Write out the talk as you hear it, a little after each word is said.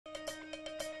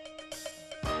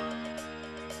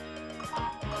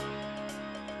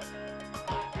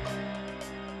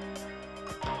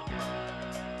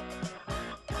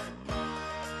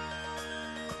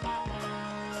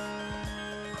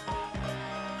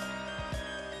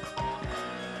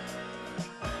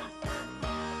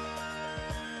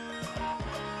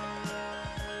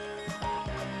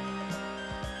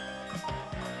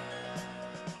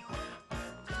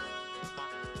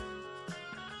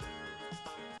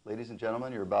Ladies and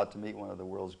gentlemen, you're about to meet one of the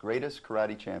world's greatest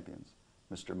karate champions,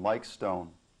 Mr. Mike Stone.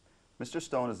 Mr.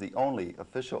 Stone is the only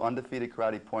official undefeated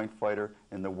karate point fighter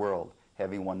in the world,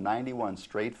 having won 91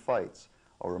 straight fights,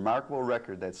 a remarkable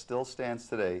record that still stands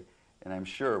today and I'm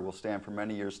sure will stand for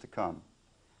many years to come.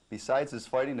 Besides his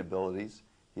fighting abilities,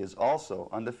 he is also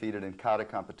undefeated in kata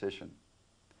competition.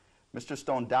 Mr.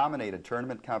 Stone dominated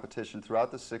tournament competition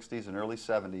throughout the 60s and early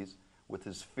 70s with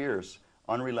his fierce,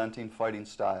 unrelenting fighting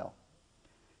style.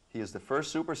 He is the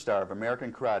first superstar of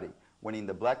American karate, winning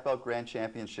the Black Belt Grand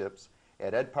Championships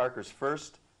at Ed Parker's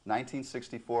first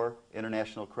 1964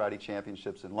 International Karate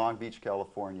Championships in Long Beach,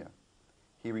 California.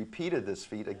 He repeated this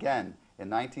feat again in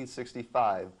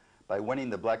 1965 by winning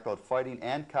the Black Belt Fighting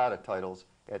and Kata titles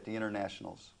at the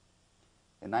Internationals.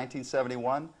 In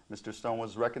 1971, Mr. Stone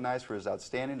was recognized for his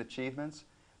outstanding achievements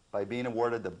by being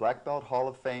awarded the Black Belt Hall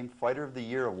of Fame Fighter of the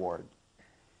Year Award.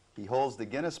 He holds the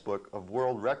Guinness Book of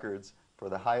World Records for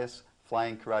the highest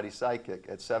flying karate sidekick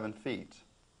at 7 feet.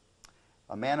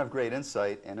 A man of great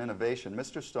insight and innovation,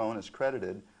 Mr. Stone is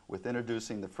credited with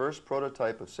introducing the first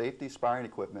prototype of safety sparring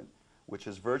equipment, which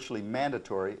is virtually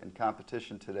mandatory in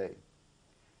competition today.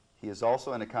 He is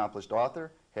also an accomplished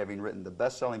author, having written the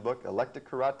best-selling book Electric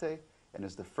Karate, and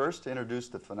is the first to introduce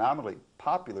the phenomenally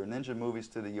popular ninja movies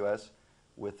to the U.S.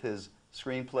 with his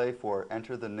screenplay for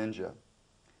Enter the Ninja.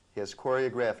 He has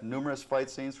choreographed numerous fight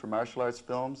scenes for martial arts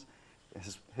films,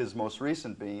 his most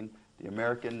recent being The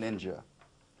American Ninja.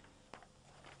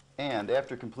 And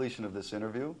after completion of this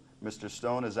interview, Mr.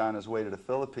 Stone is on his way to the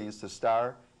Philippines to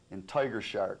star in Tiger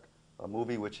Shark, a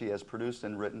movie which he has produced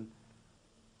and written,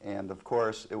 and of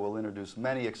course it will introduce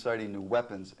many exciting new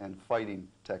weapons and fighting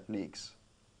techniques.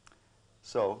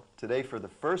 So today, for the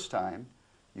first time,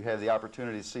 you have the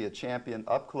opportunity to see a champion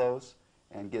up close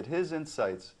and get his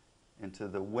insights into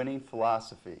the winning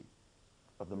philosophy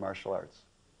of the martial arts.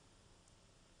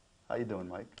 How you doing,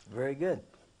 Mike? Very good.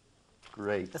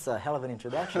 Great. That's a hell of an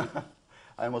introduction.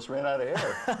 I almost ran out of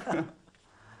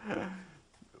air.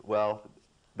 Well,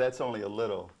 that's only a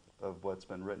little of what's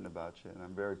been written about you, and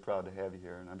I'm very proud to have you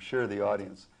here, and I'm sure the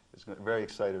audience is very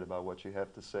excited about what you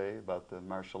have to say about the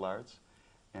martial arts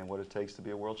and what it takes to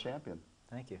be a world champion.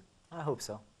 Thank you. I hope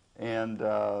so. And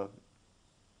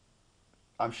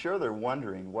I'm sure they're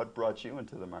wondering what brought you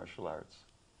into the martial arts.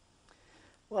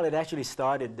 Well, it actually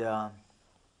started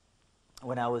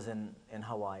when I was in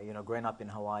Hawaii. You know, growing up in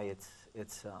Hawaii,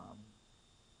 it's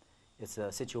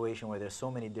a situation where there's so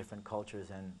many different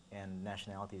cultures and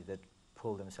nationalities that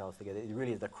pull themselves together. It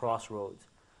really is the crossroads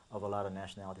of a lot of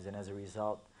nationalities, and as a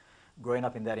result, growing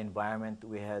up in that environment,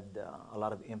 we had a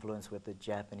lot of influence with the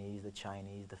Japanese, the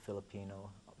Chinese, the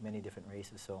Filipino, many different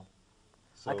races. So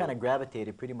I kind of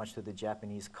gravitated pretty much to the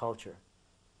Japanese culture,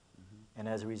 and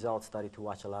as a result, started to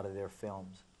watch a lot of their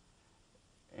films.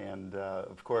 And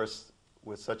of course,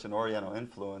 with such an Oriental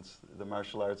influence, the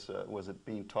martial arts, was it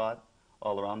being taught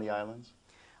all around the islands?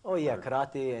 Oh yeah,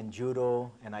 karate and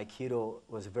judo and aikido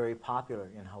was very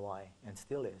popular in Hawaii, and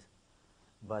still is.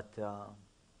 But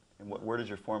and where did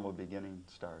your formal beginning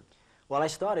start? well, I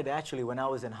started actually when I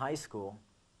was in high school.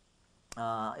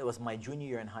 It was my junior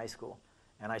year in high school,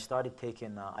 and I started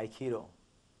taking aikido.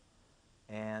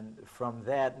 And from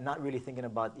that, not really thinking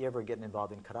about ever getting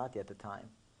involved in karate at the time,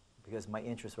 because my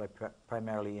interests were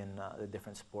primarily in the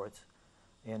different sports,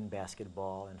 in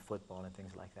basketball and football and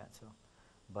things like that. So,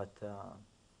 but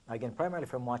again, primarily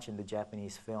from watching the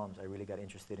Japanese films, I really got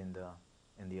interested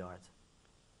in the arts.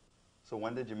 So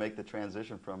when did you make the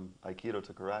transition from aikido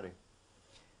to karate?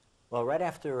 Well, right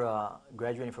after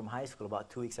graduating from high school, about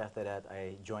 2 weeks after that,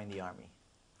 I joined the Army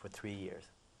for 3 years.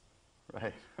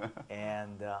 Right.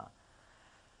 And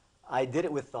I did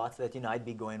it with thoughts that, you know, I'd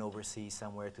be going overseas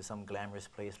somewhere to some glamorous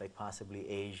place like possibly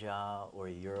Asia or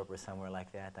Europe or somewhere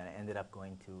like that, and I ended up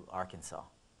going to Arkansas.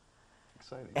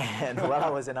 Exciting. And while I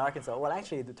was in Arkansas, well,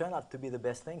 actually, it turned out to be the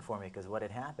best thing for me, because what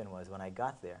had happened was when I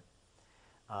got there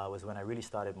was when I really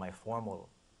started my formal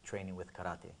training with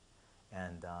karate.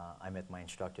 And I met my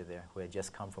instructor there, who had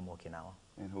just come from Okinawa.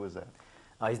 And who was that?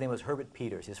 His name was Herbert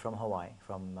Peters. He's from Hawaii,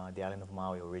 from the island of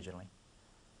Maui originally.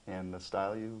 And the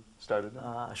style you started in?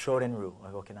 Shorin-ryu,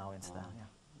 like Okinawan style, yeah.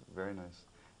 Very nice.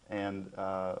 And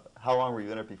how long were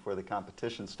you in it before the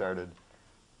competition started?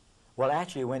 Well,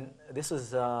 actually, when this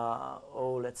was,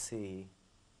 let's see,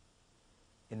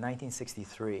 in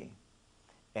 1963,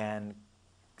 and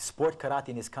sport karate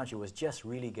in this country was just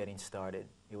really getting started.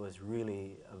 It was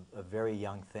really a very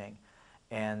young thing.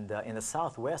 And in the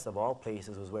Southwest, of all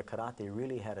places, was where karate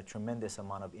really had a tremendous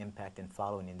amount of impact and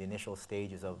following in the initial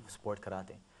stages of sport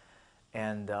karate.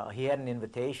 And he had an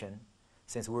invitation,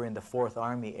 since we're in the 4th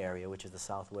Army area, which is the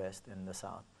Southwest and the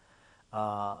South,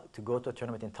 to go to a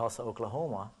tournament in Tulsa,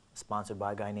 Oklahoma, sponsored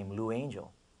by a guy named Lou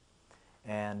Angel.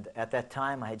 And at that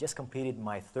time, I had just completed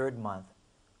my 3rd month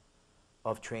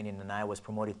of training, and I was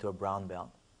promoted to a brown belt.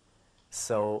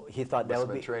 So he thought that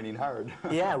would be training hard.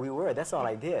 Yeah, we were. That's all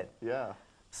I did. Yeah.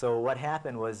 So what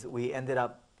happened was we ended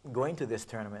up going to this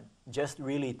tournament just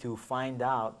really to find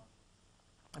out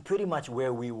pretty much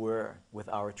where we were with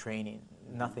our training,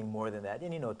 nothing more than that.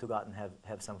 And, you know, to go out and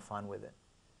have some fun with it.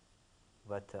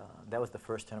 But that was the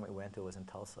first tournament we went to, was in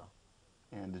Tulsa.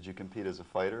 And did you compete as a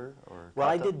fighter or Well,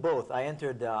 I kata? did both. I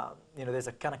entered, you know, there's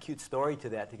a kind of cute story to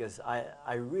that because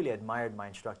I really admired my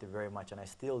instructor very much, and I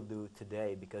still do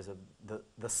today because of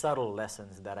the subtle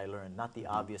lessons that I learned, not the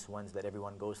obvious ones that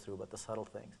everyone goes through, but the subtle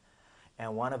things.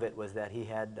 And one of it was that he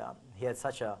had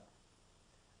such a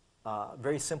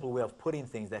very simple way of putting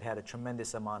things that had a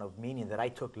tremendous amount of meaning that I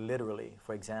took literally.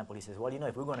 For example, he says, well, you know,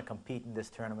 if we're going to compete in this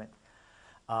tournament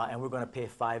and we're going to pay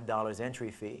 $5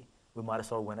 entry fee, we might as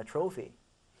well win a trophy.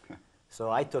 So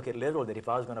I took it literal that if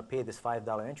I was going to pay this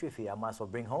 $5 entry fee, I might as well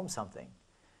bring home something.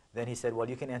 Then he said, well,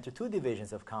 you can enter 2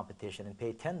 divisions of competition and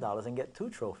pay $10 and get 2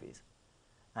 trophies.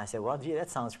 And I said, well, gee, that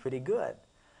sounds pretty good.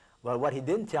 Well, what he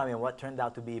didn't tell me, and what turned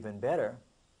out to be even better,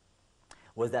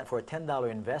 was that for a $10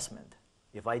 investment,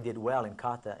 if I did well in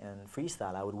kata and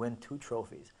freestyle, I would win 2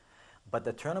 trophies. But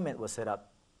the tournament was set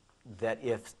up that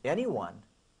if anyone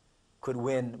could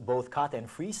win both kata and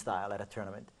freestyle at a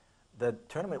tournament, the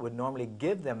tournament would normally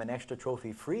give them an extra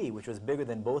trophy free, which was bigger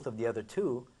than both of the other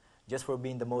 2, just for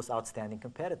being the most outstanding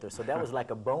competitor. So that was like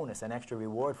a bonus, an extra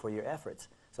reward for your efforts.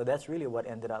 So that's really what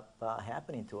ended up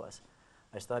happening to us.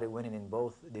 I started winning in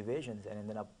both divisions and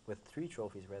ended up with 3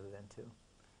 trophies rather than 2.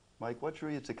 Mike, what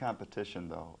drew you to competition,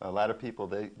 though? A lot of people,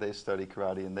 they study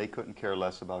karate and they couldn't care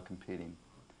less about competing.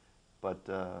 But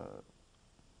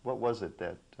what was it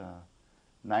that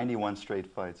 91 straight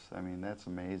fights? I mean, that's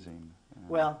amazing.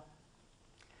 Well,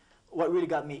 what really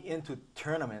got me into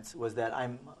tournaments was that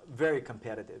I'm very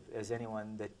competitive. As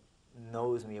anyone that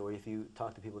knows me, or if you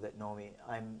talk to people that know me,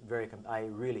 I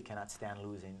really cannot stand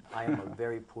losing. I am a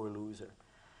very poor loser.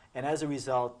 And as a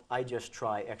result, I just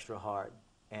try extra hard.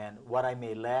 And what I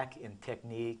may lack in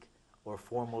technique or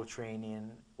formal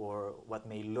training or what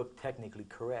may look technically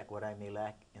correct, what I may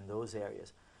lack in those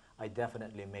areas, I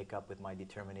definitely make up with my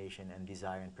determination and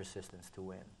desire and persistence to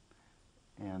win.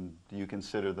 And do you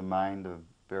consider the mind a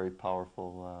very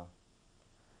powerful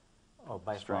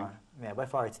by strength? far. Yeah, by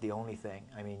far it's the only thing.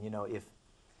 I mean, you know,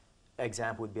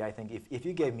 example would be, I think, if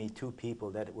you gave me 2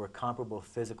 people that were comparable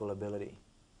physical ability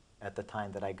at the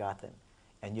time that I got them,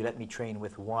 and you let me train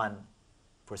with one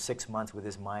for 6 months with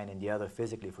his mind and the other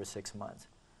physically for 6 months,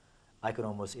 I could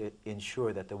almost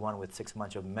ensure that the one with 6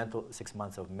 months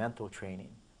of mental training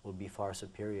will be far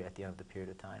superior at the end of the period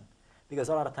of time. Because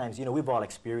a lot of times, you know, we've all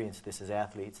experienced this as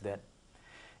athletes, that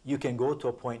you can go to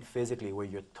a point physically where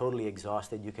you're totally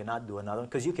exhausted, you cannot do another,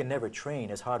 because you can never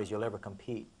train as hard as you'll ever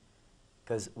compete.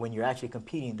 Because when you're actually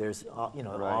competing, there's, you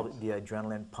know, Right. all the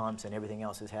adrenaline pumps and everything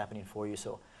else is happening for you.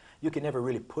 So you can never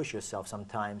really push yourself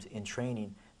sometimes in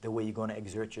training the way you're going to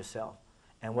exert yourself.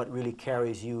 And what really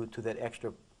carries you to that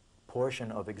extra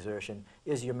portion of exertion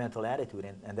is your mental attitude,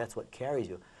 and that's what carries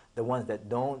you. The ones that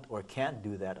don't or can't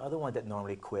do that are the ones that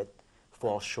normally quit,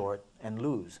 fall short, and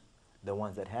lose. The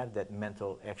ones that have that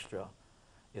mental extra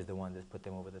is the one that put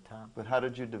them over the top. But how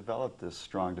did you develop this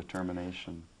strong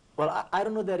determination? Well, I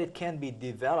don't know that it can be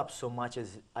developed so much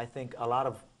as I think a lot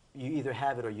of, you either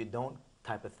have it or you don't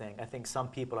type of thing. I think some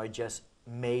people are just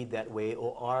made that way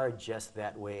or are just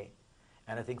that way.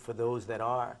 And I think for those that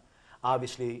are,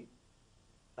 obviously,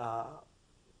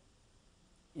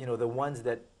 you know, the ones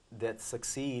that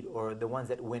succeed or the ones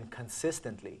that win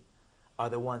consistently are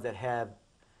the ones that have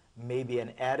maybe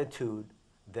an attitude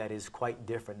that is quite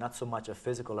different, not so much a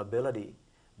physical ability,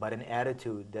 but an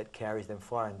attitude that carries them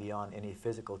far and beyond any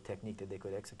physical technique that they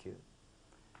could execute.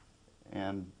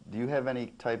 And do you have any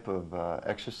type of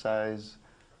exercise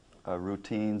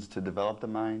routines to develop the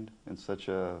mind in such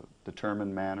a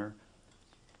determined manner?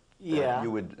 Yeah. That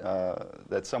you would,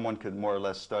 that someone could more or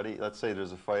less study? Let's say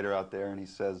there's a fighter out there and he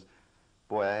says,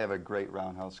 boy, I have a great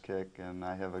roundhouse kick and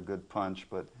I have a good punch,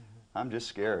 but I'm just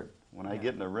scared. When I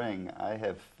get in the ring, I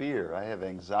have fear, I have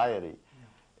anxiety,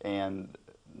 and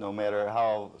no matter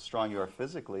how strong you are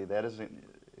physically, it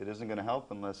isn't going to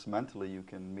help unless mentally you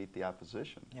can meet the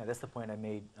opposition. Yeah, that's the point I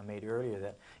made earlier.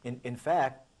 That in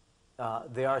fact,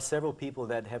 there are several people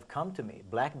that have come to me,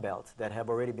 black belts, that have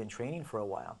already been training for a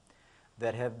while,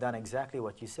 that have done exactly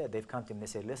what you said. They've come to me and they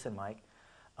say, listen, Mike,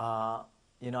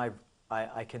 you know,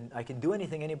 I can do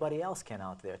anything anybody else can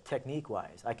out there,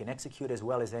 technique-wise. I can execute as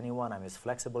well as anyone. I'm as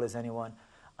flexible as anyone.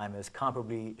 I'm as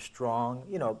comparably strong,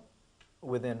 you know,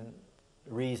 within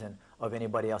reason of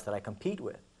anybody else that I compete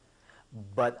with.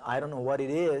 But I don't know what it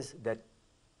is that,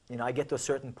 you know, I get to a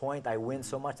certain point, I win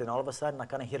so much, and all of a sudden I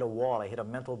kind of hit a wall, I hit a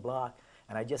mental block,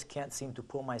 and I just can't seem to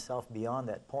pull myself beyond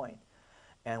that point.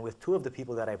 And with two of the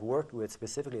people that I've worked with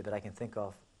specifically that I can think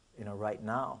of, you know, right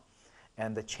now,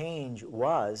 and the change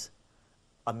was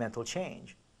a mental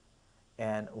change.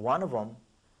 And one of them,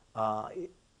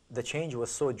 the change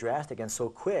was so drastic and so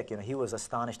quick, you know, he was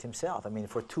astonished himself. I mean,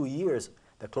 for 2 years,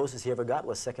 the closest he ever got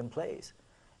was second place.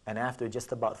 And after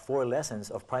just about 4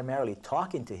 lessons of primarily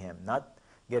talking to him, not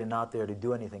getting out there to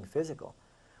do anything physical,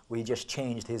 we just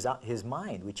changed his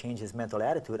mind. We changed his mental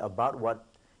attitude about what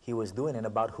he was doing and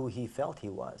about who he felt he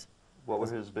was. What were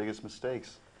his biggest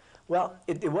mistakes? Well,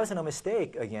 it wasn't a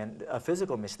mistake, again, a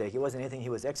physical mistake. It wasn't anything he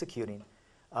was executing.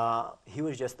 He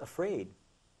was just afraid.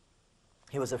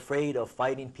 He was afraid of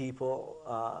fighting people.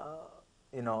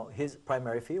 You know, his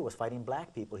primary fear was fighting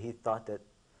black people. He thought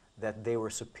that they were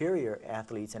superior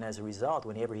athletes, and as a result,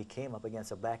 whenever he came up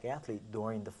against a black athlete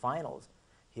during the finals,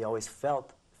 he always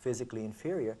felt physically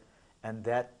inferior, and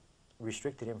that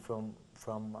restricted him from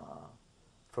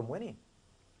winning.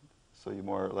 So you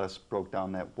more or less broke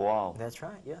down that wall. That's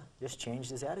right, yeah. Just changed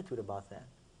his attitude about that.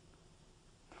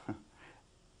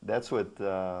 That's what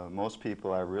most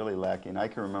people are really lacking. I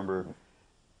can remember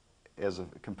as a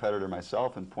competitor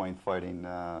myself in point fighting,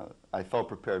 I felt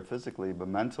prepared physically, but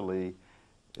mentally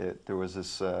there was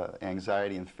this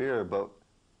anxiety and fear. But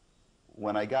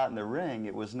when I got in the ring,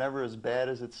 it was never as bad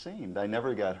as it seemed. I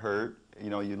never got hurt. You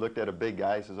know, you looked at a big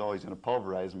guy, says, oh, he's going to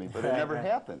pulverize me, but it never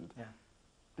happened. Yeah.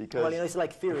 Because well, you know, it's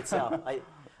like fear itself.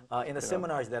 In the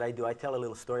seminars that I do, I tell a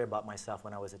little story about myself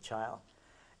when I was a child.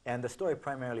 And the story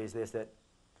primarily is this, that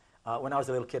when I was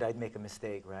a little kid, I'd make a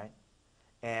mistake, right?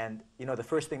 And, you know, the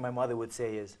first thing my mother would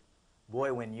say is,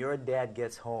 boy, when your dad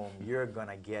gets home, you're going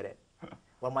to get it.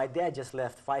 Well, my dad just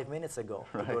left 5 minutes ago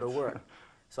to go to work.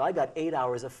 So I got 8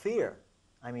 hours of fear.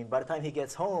 I mean, by the time he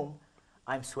gets home,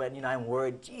 I'm sweating, you know, I'm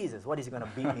worried, Jesus, what is he going to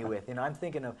beat me with? You know, I'm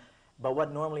thinking of, but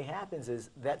what normally happens is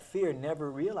that fear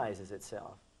never realizes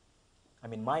itself. I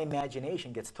mean, my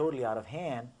imagination gets totally out of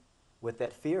hand with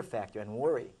that fear factor and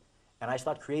worry. And I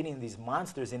start creating these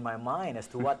monsters in my mind as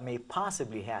to what may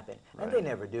possibly happen. And Right. they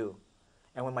never do.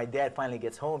 And when my dad finally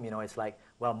gets home, you know, it's like,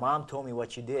 well, Mom told me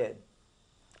what you did.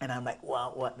 And I'm like,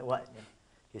 well, what?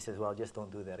 He says, well, just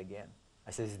don't do that again.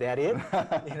 I says, is that it?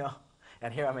 You know?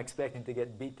 And here I'm expecting to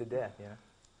get beat to death, you know?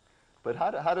 But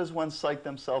how does one psych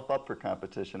themselves up for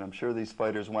competition? I'm sure these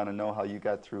fighters want to know how you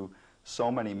got through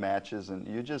so many matches, and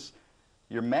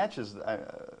your matches,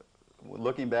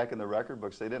 looking back in the record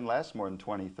books, they didn't last more than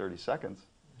 20, 30 seconds.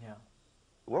 Yeah.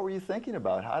 What were you thinking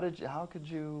about? How could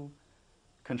you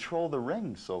control the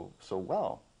ring so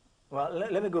well? Well,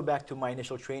 let me go back to my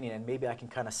initial training, and maybe I can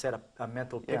kind of set up a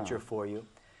mental picture for you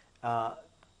to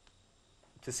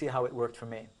see how it worked for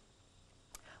me.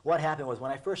 What happened was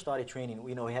when I first started training,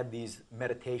 you know, we had these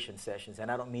meditation sessions, and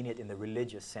I don't mean it in the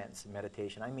religious sense,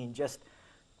 meditation. I mean just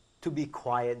to be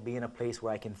quiet, be in a place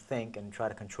where I can think and try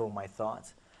to control my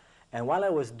thoughts. And while I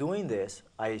was doing this,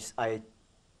 I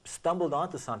stumbled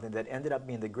onto something that ended up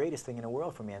being the greatest thing in the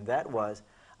world for me, and that was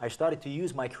I started to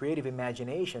use my creative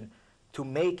imagination to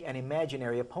make an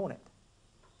imaginary opponent.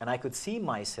 And I could see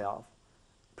myself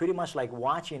pretty much like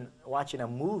watching a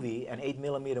movie, an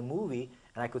 8mm movie,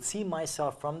 and I could see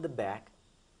myself from the back,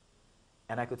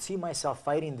 and I could see myself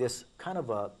fighting this kind of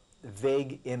a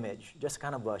vague image, just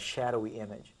kind of a shadowy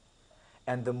image.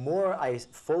 And the more I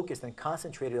focused and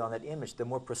concentrated on that image, the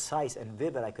more precise and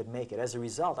vivid I could make it. As a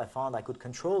result, I found I could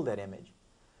control that image.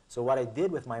 So what I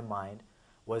did with my mind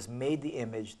was made the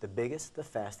image the biggest, the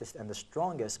fastest, and the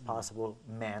strongest possible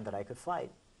man that I could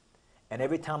fight. And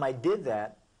every time I did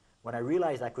that, when I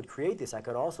realized I could create this, I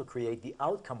could also create the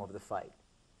outcome of the fight.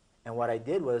 And what I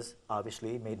did was,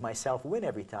 obviously, made myself win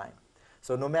every time.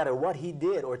 So no matter what he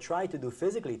did or tried to do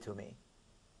physically to me,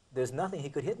 there's nothing he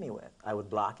could hit me with. I would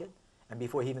block it, and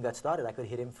before he even got started, I could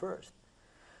hit him first.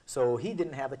 So he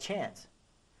didn't have a chance.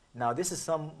 Now, this is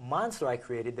some monster I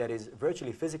created that is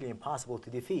virtually physically impossible to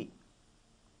defeat.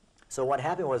 So what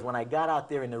happened was when I got out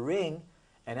there in the ring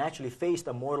and actually faced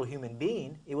a mortal human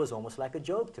being, it was almost like a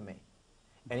joke to me.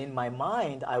 And in my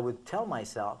mind, I would tell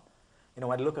myself, you know,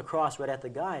 I'd look across right at the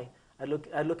guy, I'd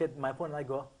look at my opponent and I'd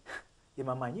go, in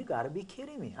my mind, you got to be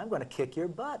kidding me. I'm going to kick your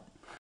butt.